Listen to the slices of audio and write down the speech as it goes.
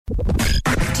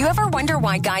Do you ever wonder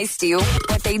why guys do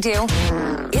what they do?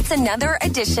 It's another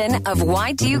edition of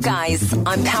Why Do You Guys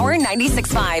on Power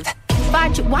 96.5.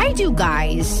 But why do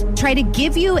guys try to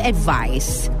give you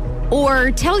advice or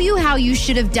tell you how you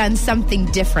should have done something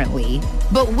differently,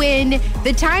 but when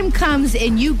the time comes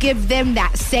and you give them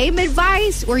that same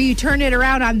advice or you turn it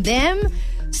around on them,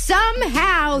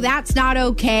 somehow that's not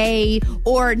okay,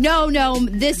 or no,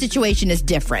 this situation is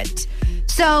different.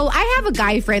 So I have a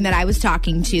guy friend that I was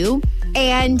talking to,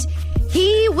 and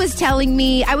he was telling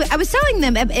me, I was telling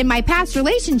them in my past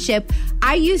relationship,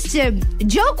 I used to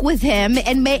joke with him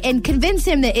and convince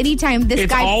him that anytime this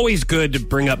guy... It's always good to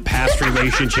bring up past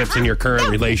relationships in your current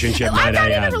relationship. I'm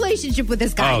not in a relationship with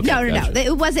this guy. Oh, okay, No. gotcha.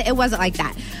 It wasn't like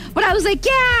that. But I was like,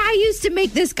 yeah, I used to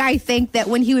make this guy think that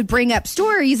when he would bring up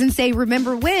stories and say,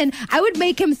 remember when, I would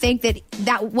make him think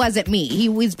that wasn't me. He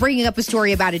was bringing up a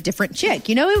story about a different chick.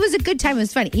 You know, it was a good time. It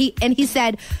was funny. He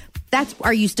said...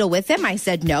 Are you still with him? I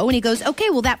said no. And he goes, okay,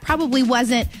 well, that probably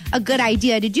wasn't a good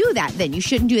idea to do that then. You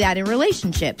shouldn't do that in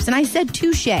relationships. And I said,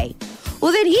 touche.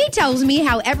 Well, then he tells me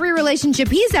how every relationship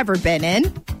he's ever been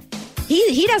in,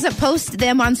 he doesn't post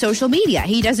them on social media.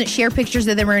 He doesn't share pictures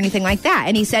of them or anything like that.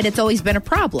 And he said it's always been a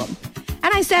problem.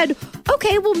 And I said,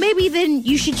 okay, well, maybe then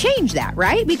you should change that,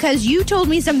 right? Because you told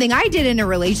me something I did in a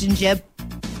relationship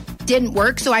didn't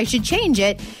work, so I should change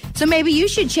it. So maybe you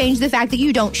should change the fact that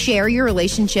you don't share your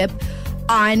relationship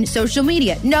on social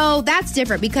media. No, that's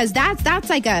different because that's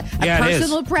like a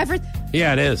personal preference.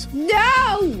 Yeah, it is.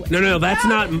 No, that's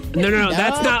not. No,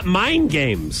 that's not mind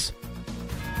games.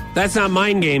 That's not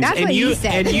mind games. That's what you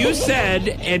said.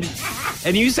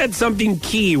 And you said something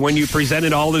key when you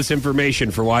presented all this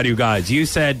information for Why Do Guys. You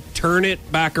said turn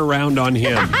it back around on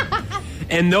him.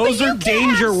 And those are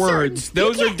danger words.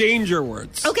 Those are danger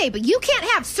words. Okay, but you can't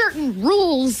have certain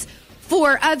rules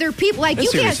for other people. Like, you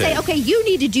can't say, okay, you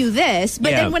need to do this,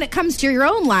 but then when it comes to your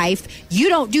own life, you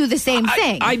don't do the same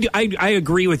thing. I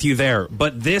agree with you there,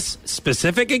 but this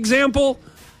specific example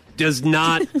does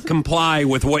not comply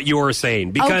with what you're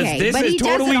saying, because this is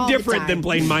totally different than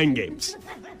playing mind games.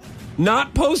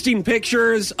 Not posting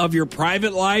pictures of your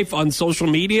private life on social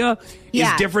media is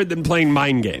different than playing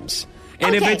mind games.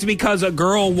 And if it's because a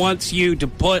girl wants you to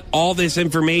put all this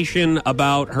information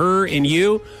about her and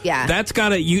you, that's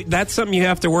something you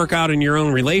have to work out in your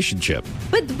own relationship.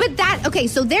 But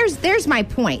so there's my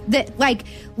point. That, like,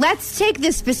 let's take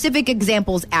the specific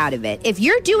examples out of it. If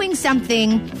you're doing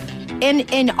something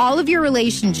in all of your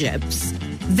relationships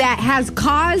that has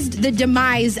caused the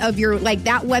demise of your, like,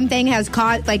 that one thing has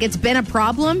caused, like, it's been a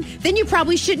problem, then you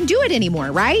probably shouldn't do it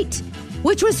anymore, right?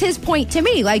 Which was his point to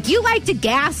me. Like, you like to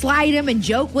gaslight him and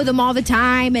joke with him all the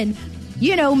time, and,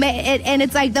 you know, and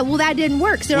it's like, well, that didn't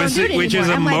work, so don't do it anymore. Which is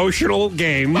emotional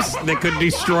games that could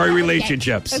destroy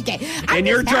relationships. Okay. And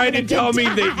you're trying to tell me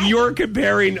that you're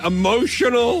comparing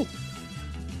emotional,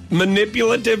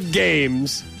 manipulative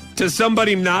games to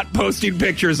somebody not posting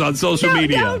pictures on social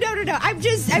media. No.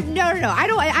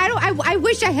 I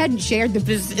wish I hadn't shared the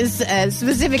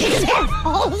specific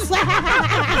examples.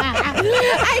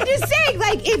 I'm just saying,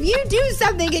 like, if you do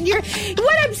something and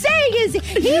what I'm saying is,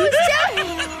 he was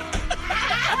telling...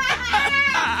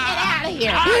 Get out of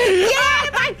here. Get out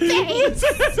of my face.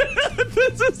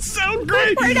 This is so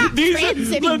great. We're not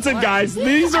friends anymore. Listen, guys,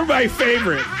 these are my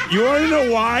favorite. You want to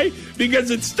know why?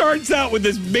 Because it starts out with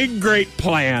this big, great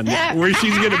plan where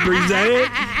she's going to present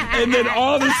it, and then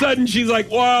all of a sudden she's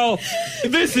like, well,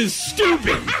 this is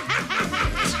stupid.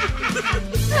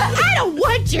 I don't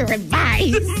want your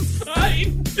advice.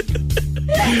 I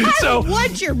don't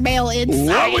want your male insight.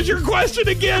 What was your question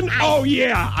again? Oh,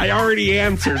 yeah, I already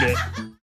answered it.